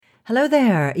Hello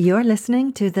there. You're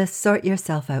listening to the Sort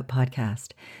Yourself Out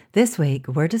podcast. This week,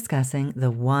 we're discussing the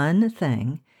one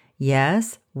thing,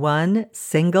 yes, one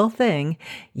single thing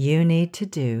you need to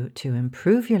do to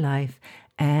improve your life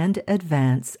and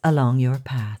advance along your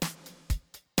path.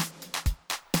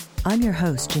 I'm your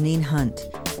host, Janine Hunt,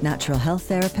 natural health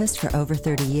therapist for over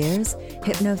 30 years,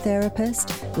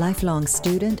 hypnotherapist, lifelong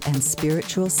student, and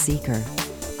spiritual seeker.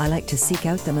 I like to seek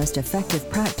out the most effective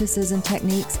practices and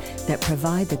techniques that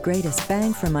provide the greatest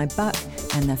bang for my buck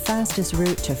and the fastest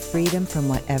route to freedom from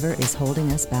whatever is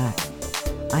holding us back.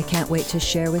 I can't wait to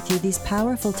share with you these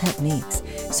powerful techniques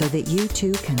so that you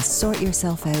too can sort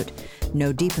yourself out,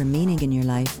 know deeper meaning in your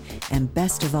life, and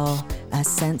best of all, a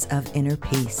sense of inner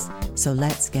peace. So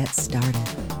let's get started.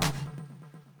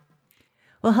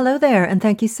 Well, hello there, and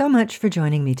thank you so much for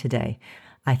joining me today.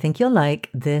 I think you'll like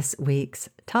this week's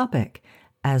topic,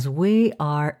 as we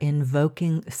are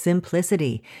invoking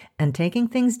simplicity and taking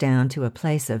things down to a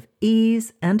place of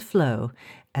ease and flow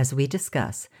as we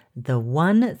discuss the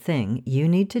one thing you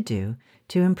need to do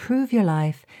to improve your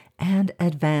life and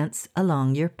advance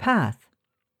along your path.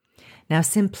 Now,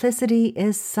 simplicity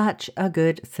is such a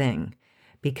good thing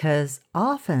because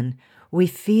often we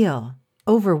feel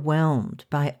overwhelmed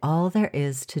by all there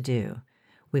is to do.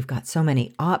 We've got so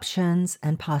many options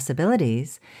and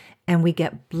possibilities, and we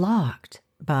get blocked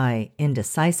by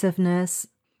indecisiveness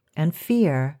and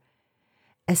fear,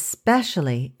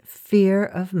 especially fear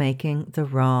of making the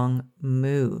wrong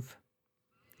move.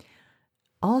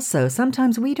 Also,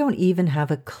 sometimes we don't even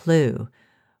have a clue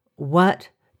what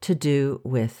to do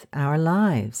with our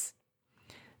lives.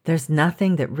 There's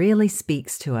nothing that really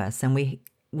speaks to us, and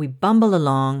we bumble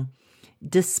along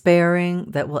despairing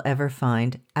that we'll ever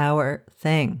find our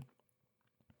thing.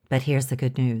 But here's the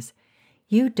good news.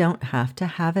 You don't have to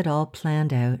have it all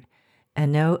planned out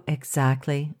and know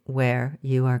exactly where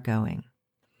you are going.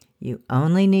 You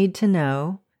only need to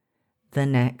know the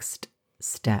next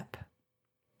step.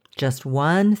 Just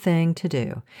one thing to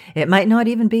do. It might not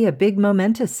even be a big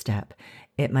momentous step.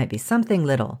 It might be something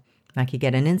little, like you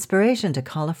get an inspiration to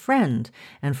call a friend,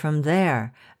 and from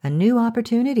there, a new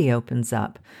opportunity opens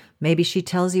up. Maybe she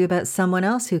tells you about someone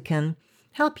else who can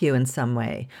help you in some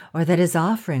way, or that is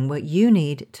offering what you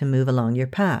need to move along your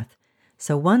path.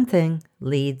 So one thing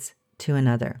leads to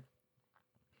another.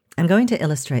 I'm going to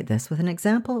illustrate this with an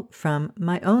example from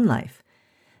my own life.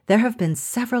 There have been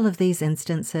several of these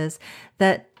instances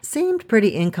that seemed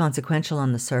pretty inconsequential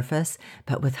on the surface,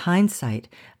 but with hindsight,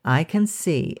 I can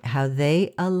see how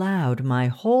they allowed my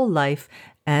whole life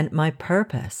and my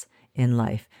purpose in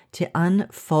life to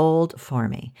unfold for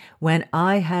me when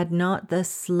I had not the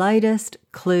slightest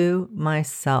clue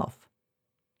myself.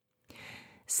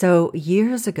 So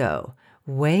years ago,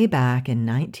 way back in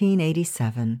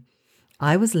 1987,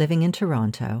 I was living in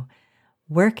Toronto,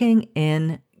 working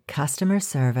in customer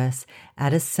service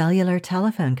at a cellular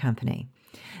telephone company.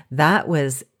 That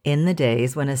was in the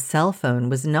days when a cell phone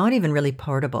was not even really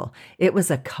portable. It was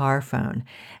a car phone.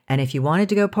 And if you wanted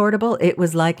to go portable, it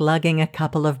was like lugging a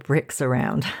couple of bricks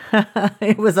around.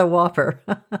 It was a whopper.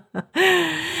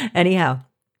 Anyhow,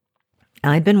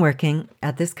 I'd been working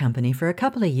at this company for a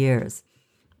couple of years,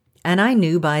 and I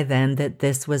knew by then that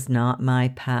this was not my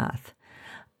path.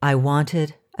 I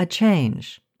wanted a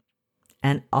change.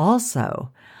 And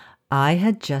also, I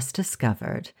had just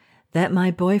discovered that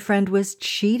my boyfriend was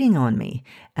cheating on me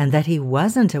and that he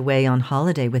wasn't away on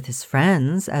holiday with his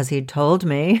friends, as he'd told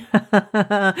me,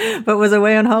 but was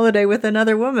away on holiday with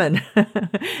another woman.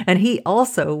 And he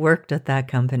also worked at that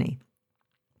company.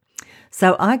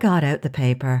 So I got out the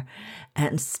paper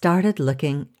and started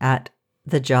looking at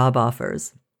the job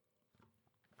offers.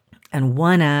 And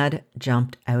one ad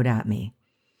jumped out at me.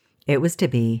 It was to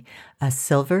be a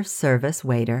silver service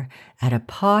waiter at a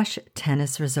posh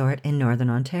tennis resort in Northern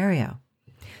Ontario.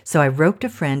 So I roped a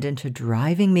friend into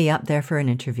driving me up there for an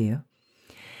interview.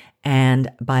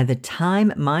 And by the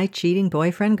time my cheating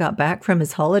boyfriend got back from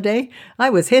his holiday,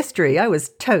 I was history. I was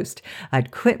toast.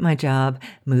 I'd quit my job,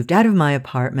 moved out of my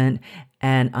apartment,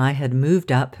 and I had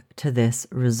moved up to this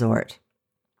resort.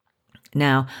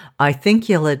 Now, I think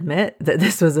you'll admit that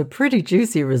this was a pretty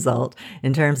juicy result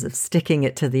in terms of sticking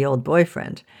it to the old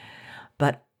boyfriend.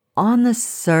 But on the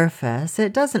surface,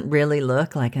 it doesn't really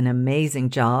look like an amazing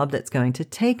job that's going to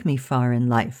take me far in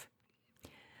life.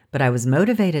 But I was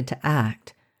motivated to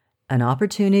act. An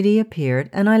opportunity appeared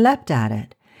and I leapt at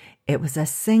it. It was a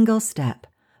single step,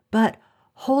 but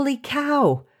holy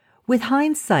cow! With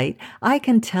hindsight, I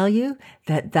can tell you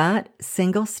that that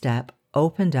single step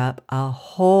opened up a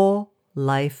whole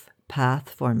life path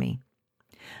for me.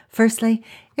 Firstly,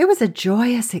 it was a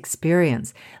joyous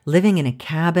experience living in a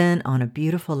cabin on a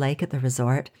beautiful lake at the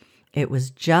resort. It was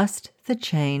just the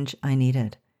change I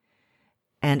needed.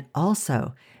 And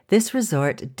also, this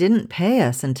resort didn't pay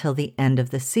us until the end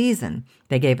of the season.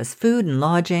 They gave us food and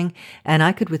lodging, and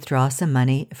I could withdraw some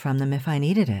money from them if I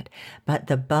needed it. But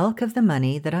the bulk of the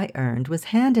money that I earned was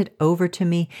handed over to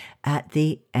me at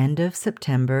the end of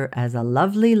September as a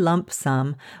lovely lump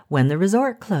sum when the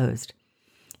resort closed.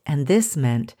 And this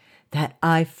meant that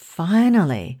I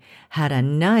finally had a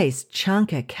nice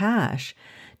chunk of cash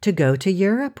to go to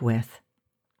Europe with.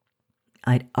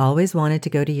 I'd always wanted to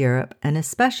go to Europe, and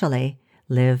especially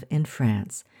live in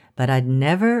France, but I'd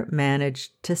never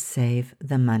managed to save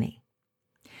the money.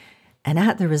 And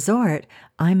at the resort,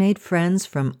 I made friends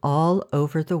from all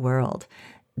over the world.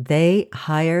 They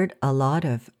hired a lot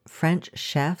of French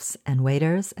chefs and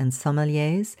waiters and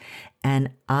sommeliers, and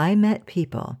I met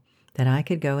people that I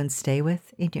could go and stay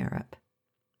with in Europe.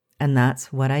 And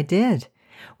that's what I did.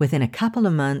 Within a couple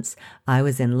of months, I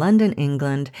was in London,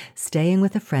 England, staying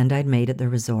with a friend I'd made at the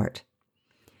resort.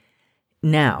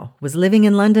 Now, was living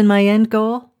in London my end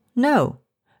goal? No.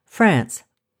 France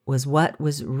was what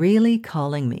was really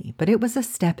calling me, but it was a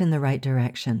step in the right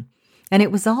direction. And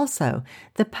it was also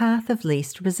the path of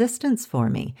least resistance for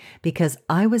me because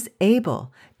I was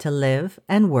able to live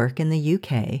and work in the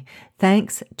UK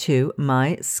thanks to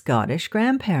my Scottish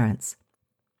grandparents.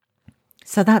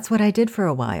 So that's what I did for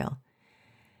a while.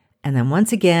 And then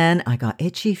once again, I got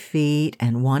itchy feet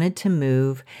and wanted to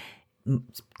move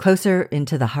closer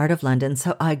into the heart of London.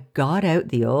 So I got out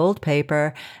the old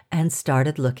paper and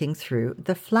started looking through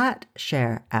the flat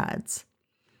share ads.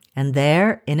 And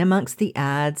there, in amongst the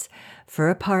ads for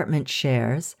apartment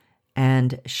shares,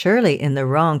 and surely in the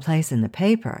wrong place in the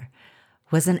paper,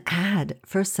 was an ad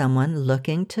for someone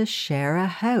looking to share a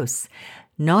house,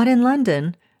 not in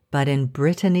London, but in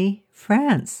Brittany,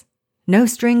 France. No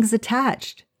strings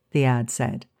attached, the ad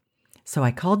said. So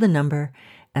I called the number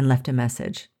and left a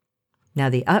message. Now,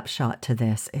 the upshot to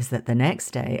this is that the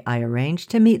next day I arranged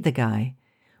to meet the guy.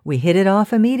 We hit it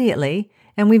off immediately,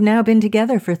 and we've now been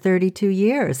together for 32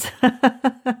 years.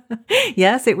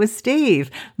 Yes, it was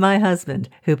Steve, my husband,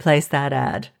 who placed that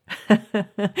ad.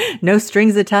 No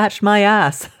strings attached, my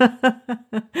ass.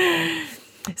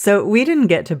 So we didn't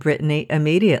get to Brittany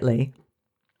immediately,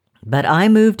 but I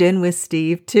moved in with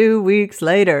Steve 2 weeks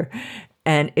later,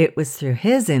 and it was through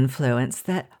his influence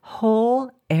that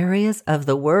whole areas of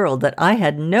the world that I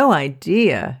had no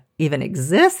idea even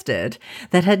existed,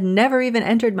 that had never even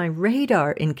entered my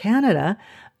radar in Canada,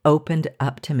 opened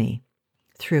up to me.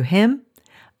 Through him,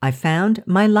 I found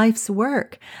my life's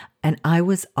work, and I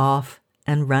was off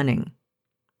and running.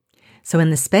 So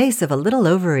in the space of a little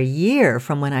over a year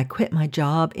from when I quit my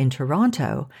job in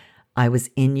Toronto, I was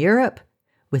in Europe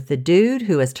with the dude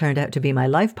who has turned out to be my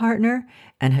life partner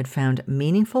and had found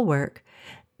meaningful work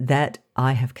that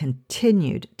I have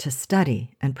continued to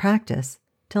study and practice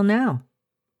till now.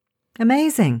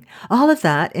 Amazing. All of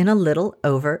that in a little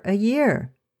over a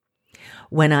year.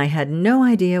 When I had no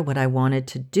idea what I wanted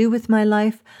to do with my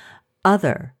life,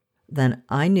 other than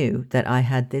I knew that I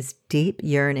had this deep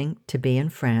yearning to be in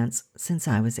France since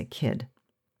I was a kid.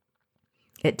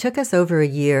 It took us over a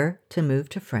year to move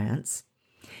to France.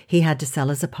 He had to sell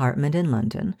his apartment in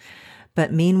London.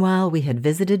 But meanwhile, we had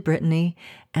visited Brittany,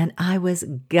 and I was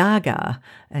gaga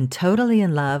and totally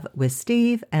in love with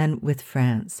Steve and with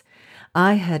France.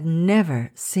 I had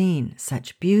never seen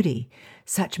such beauty,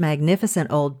 such magnificent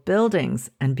old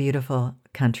buildings and beautiful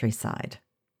countryside.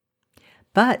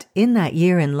 But in that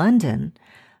year in London,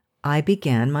 I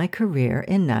began my career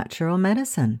in natural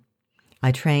medicine.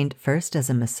 I trained first as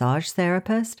a massage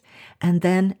therapist and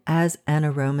then as an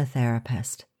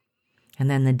aromatherapist. And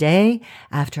then the day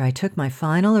after I took my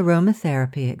final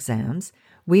aromatherapy exams,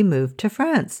 we moved to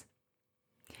France.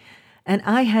 And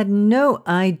I had no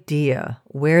idea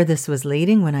where this was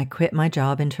leading when I quit my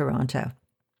job in Toronto.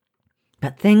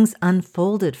 But things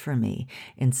unfolded for me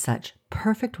in such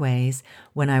perfect ways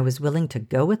when I was willing to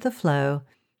go with the flow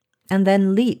and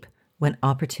then leap when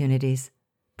opportunities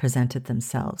presented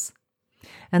themselves.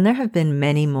 And there have been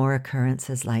many more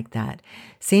occurrences like that,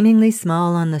 seemingly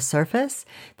small on the surface,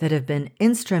 that have been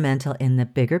instrumental in the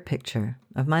bigger picture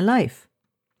of my life.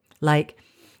 Like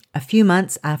a few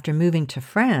months after moving to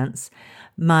France,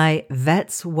 my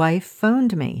vet's wife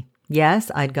phoned me. Yes,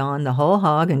 I'd gone the whole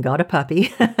hog and got a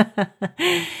puppy.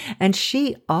 And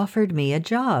she offered me a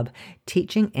job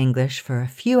teaching English for a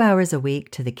few hours a week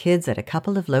to the kids at a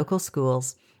couple of local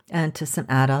schools and to some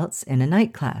adults in a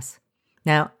night class.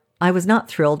 Now, I was not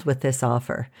thrilled with this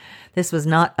offer. This was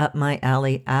not up my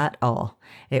alley at all.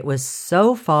 It was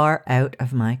so far out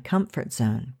of my comfort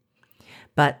zone.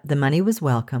 But the money was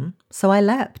welcome, so I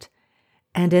leapt.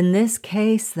 And in this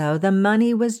case, though, the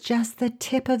money was just the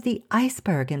tip of the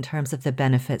iceberg in terms of the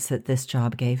benefits that this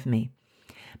job gave me.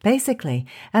 Basically,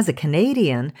 as a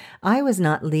Canadian, I was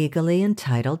not legally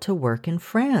entitled to work in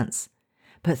France.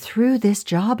 But through this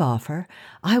job offer,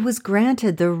 I was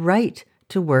granted the right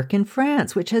to work in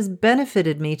France, which has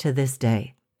benefited me to this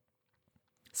day.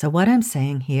 So what I'm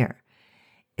saying here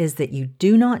is that you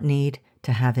do not need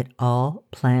to have it all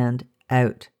planned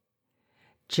out.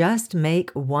 Just make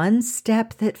one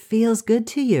step that feels good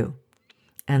to you,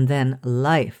 and then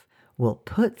life will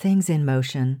put things in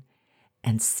motion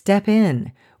and step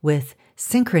in with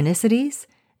synchronicities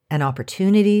and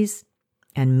opportunities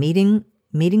and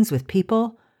meetings with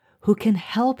people who can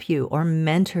help you or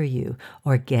mentor you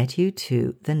or get you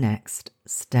to the next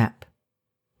step.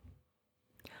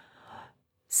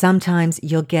 Sometimes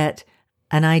you'll get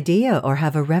an idea or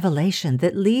have a revelation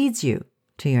that leads you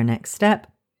to your next step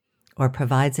or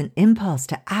provides an impulse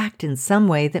to act in some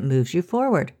way that moves you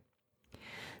forward.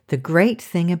 The great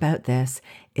thing about this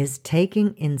is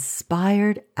taking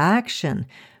inspired action,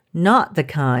 not the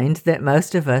kind that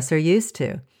most of us are used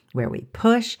to, where we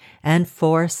push and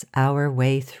force our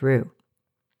way through.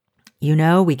 You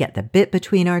know, we get the bit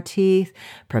between our teeth,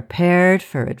 prepared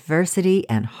for adversity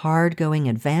and hard-going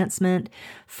advancement,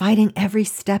 fighting every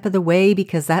step of the way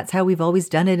because that's how we've always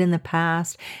done it in the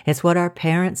past. It's what our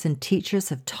parents and teachers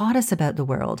have taught us about the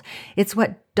world. It's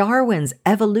what Darwin's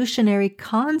evolutionary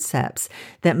concepts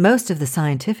that most of the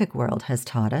scientific world has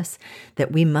taught us,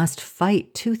 that we must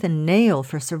fight tooth and nail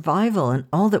for survival and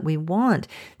all that we want,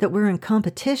 that we're in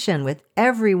competition with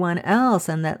everyone else,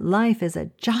 and that life is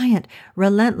a giant,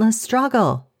 relentless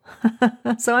struggle.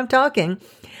 So I'm talking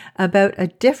about a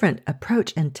different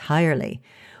approach entirely,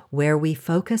 where we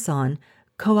focus on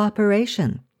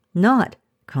cooperation, not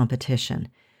competition.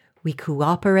 We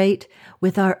cooperate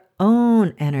with our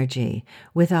own energy,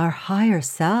 with our higher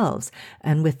selves,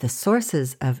 and with the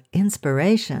sources of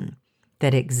inspiration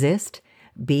that exist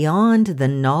beyond the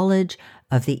knowledge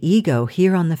of the ego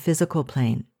here on the physical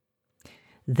plane.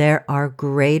 There are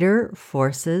greater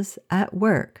forces at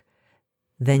work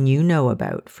than you know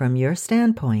about from your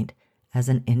standpoint as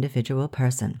an individual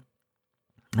person.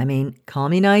 I mean, call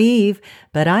me naive,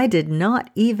 but I did not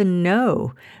even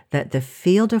know that the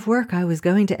field of work I was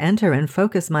going to enter and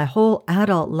focus my whole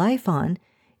adult life on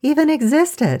even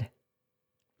existed.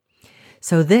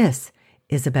 So this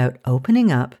is about opening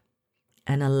up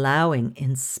and allowing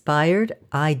inspired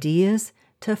ideas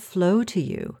to flow to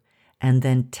you, and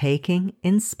then taking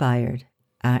inspired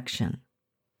action.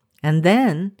 And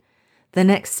then the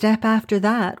next step after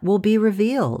that will be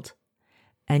revealed.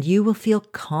 And you will feel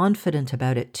confident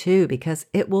about it too, because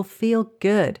it will feel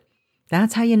good.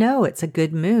 That's how you know it's a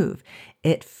good move.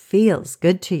 It feels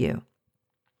good to you.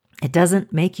 It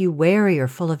doesn't make you wary or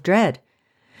full of dread.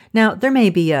 Now, there may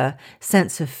be a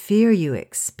sense of fear you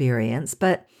experience,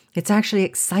 but it's actually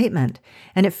excitement.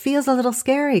 And it feels a little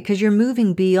scary because you're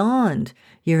moving beyond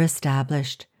your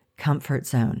established comfort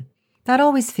zone. That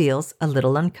always feels a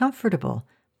little uncomfortable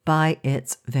by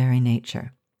its very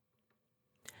nature.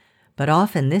 But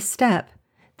often this step,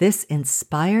 this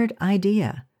inspired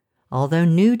idea, although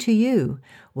new to you,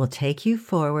 will take you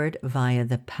forward via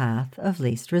the path of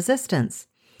least resistance.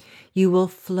 You will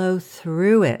flow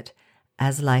through it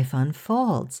as life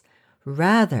unfolds,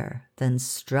 rather than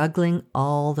struggling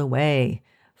all the way,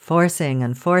 forcing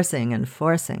and forcing and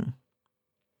forcing.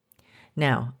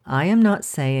 Now, I am not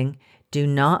saying do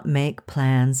not make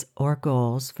plans or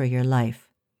goals for your life.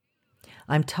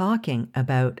 I'm talking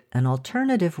about an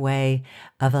alternative way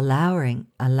of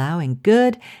allowing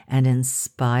good and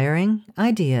inspiring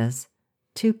ideas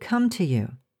to come to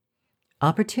you.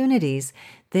 Opportunities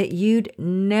that you'd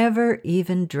never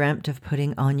even dreamt of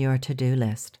putting on your to-do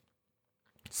list.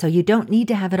 So you don't need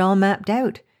to have it all mapped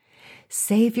out.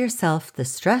 Save yourself the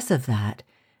stress of that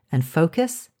and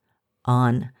focus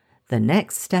on the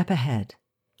next step ahead.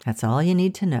 That's all you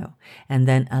need to know. And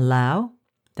then allow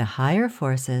the higher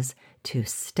forces to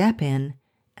step in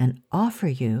and offer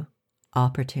you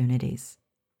opportunities.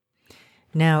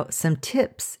 Now, some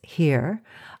tips here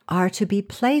are to be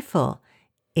playful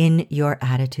in your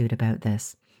attitude about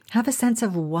this. Have a sense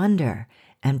of wonder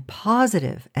and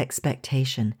positive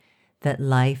expectation that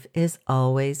life is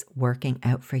always working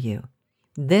out for you.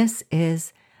 This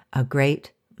is a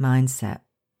great mindset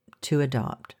to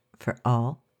adopt for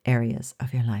all areas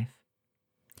of your life.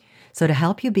 So to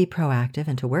help you be proactive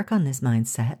and to work on this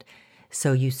mindset,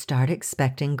 so you start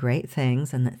expecting great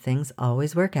things and that things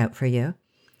always work out for you,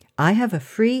 I have a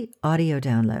free audio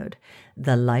download,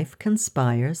 The Life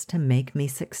Conspires to Make Me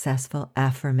Successful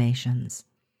Affirmations,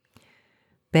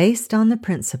 based on the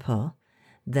principle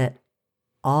that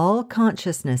all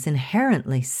consciousness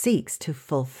inherently seeks to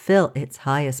fulfill its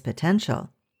highest potential.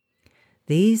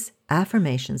 These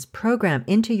affirmations program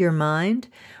into your mind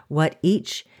what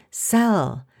each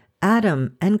cell,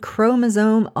 atom, and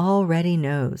chromosome already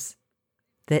knows,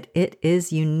 that it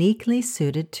is uniquely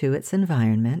suited to its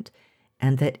environment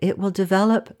and that it will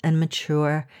develop and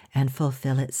mature and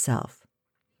fulfill itself.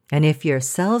 And if your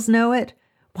cells know it,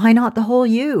 why not the whole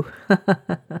you?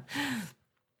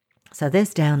 So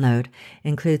this download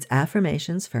includes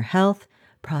affirmations for health,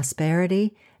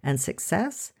 prosperity, and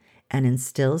success, and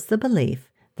instills the belief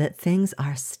that things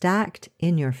are stacked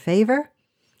in your favor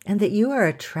and that you are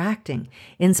attracting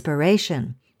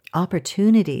inspiration,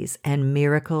 opportunities, and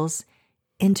miracles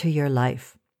into your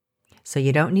life. So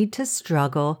you don't need to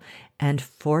struggle and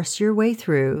force your way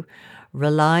through,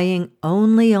 relying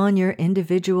only on your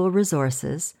individual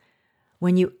resources,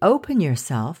 when you open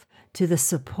yourself to the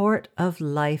support of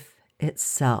life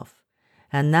itself.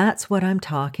 And that's what I'm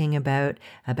talking about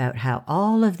how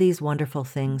all of these wonderful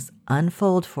things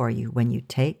unfold for you when you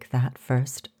take that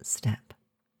first step.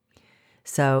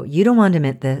 So you don't want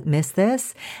to miss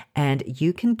this, and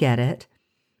you can get it,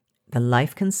 The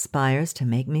Life Conspires to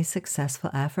Make Me Successful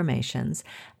affirmations,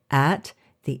 at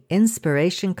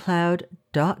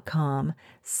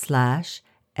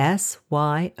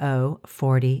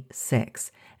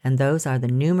theinspirationcloud.com/SYO46. And those are the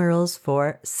numerals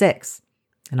for 6.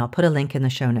 And I'll put a link in the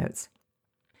show notes.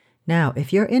 Now,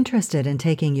 if you're interested in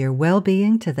taking your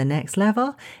well-being to the next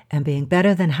level and being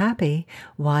better than happy,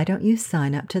 why don't you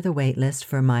sign up to the waitlist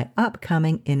for my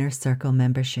upcoming Inner Circle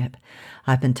membership?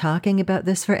 I've been talking about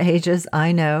this for ages,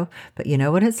 I know, but you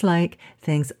know what it's like.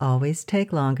 Things always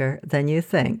take longer than you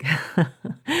think.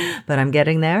 But I'm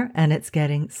getting there, and it's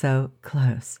getting so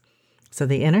close. So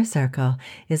the Inner Circle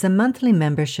is a monthly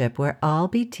membership where I'll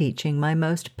be teaching my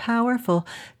most powerful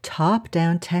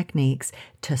top-down techniques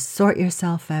to sort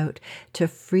yourself out, to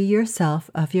free yourself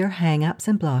of your hang-ups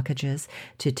and blockages,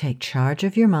 to take charge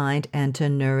of your mind, and to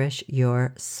nourish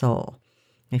your soul.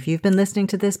 If you've been listening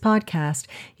to this podcast,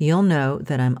 you'll know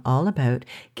that I'm all about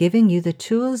giving you the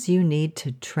tools you need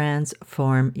to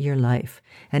transform your life.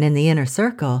 And in the Inner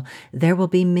Circle, there will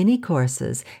be mini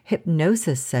courses,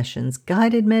 hypnosis sessions,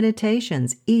 guided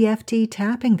meditations, EFT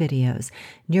tapping videos,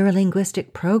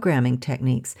 neurolinguistic programming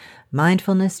techniques,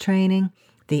 mindfulness training,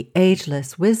 the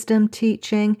ageless wisdom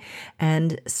teaching,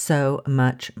 and so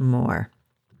much more.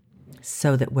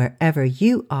 So that wherever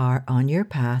you are on your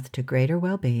path to greater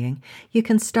well-being, you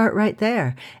can start right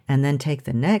there and then take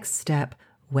the next step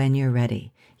when you're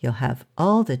ready. You'll have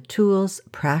all the tools,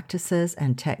 practices,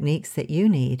 and techniques that you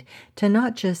need to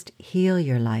not just heal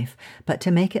your life, but to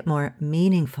make it more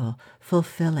meaningful,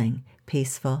 fulfilling,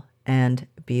 peaceful, and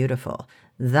beautiful.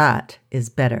 That is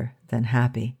better than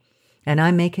happy. And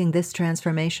I'm making this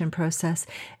transformation process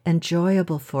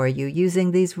enjoyable for you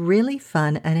using these really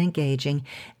fun and engaging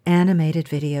animated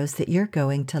videos that you're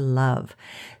going to love.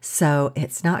 So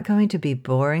it's not going to be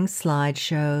boring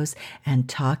slideshows and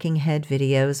talking head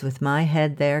videos with my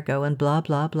head there going blah,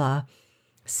 blah, blah.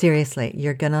 Seriously,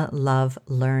 you're going to love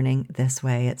learning this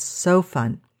way. It's so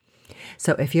fun.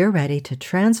 So if you're ready to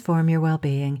transform your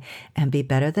well-being and be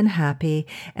better than happy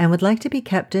and would like to be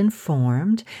kept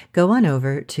informed, go on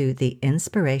over to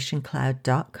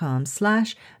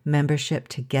theinspirationcloud.com/membership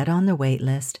to get on the wait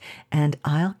list, and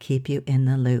I'll keep you in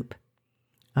the loop.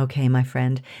 Okay, my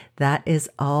friend, that is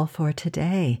all for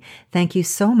today. Thank you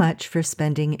so much for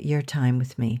spending your time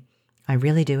with me. I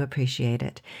really do appreciate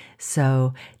it.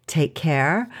 So take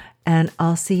care, and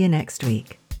I'll see you next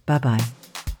week. Bye-bye.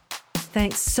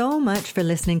 Thanks so much for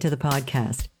listening to the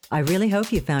podcast. I really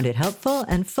hope you found it helpful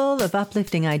and full of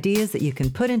uplifting ideas that you can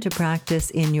put into practice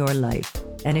in your life.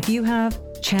 And if you have,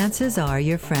 chances are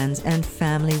your friends and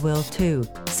family will too.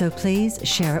 So please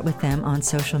share it with them on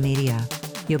social media.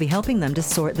 You'll be helping them to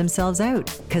sort themselves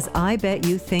out, because I bet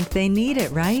you think they need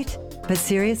it, right? But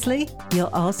seriously, you'll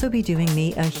also be doing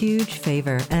me a huge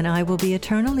favor, and I will be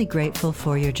eternally grateful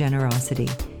for your generosity.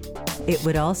 It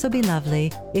would also be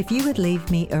lovely if you would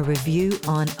leave me a review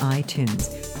on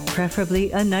iTunes,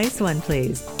 preferably a nice one,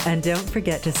 please. And don't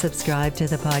forget to subscribe to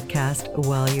the podcast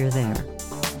while you're there.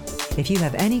 If you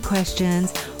have any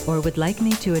questions or would like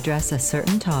me to address a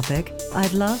certain topic,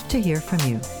 I'd love to hear from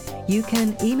you. You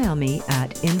can email me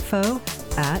at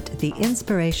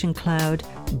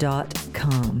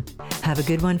info@theinspirationcloud.com. Have a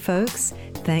good one, folks.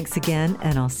 Thanks again,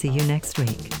 and I'll see you next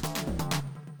week.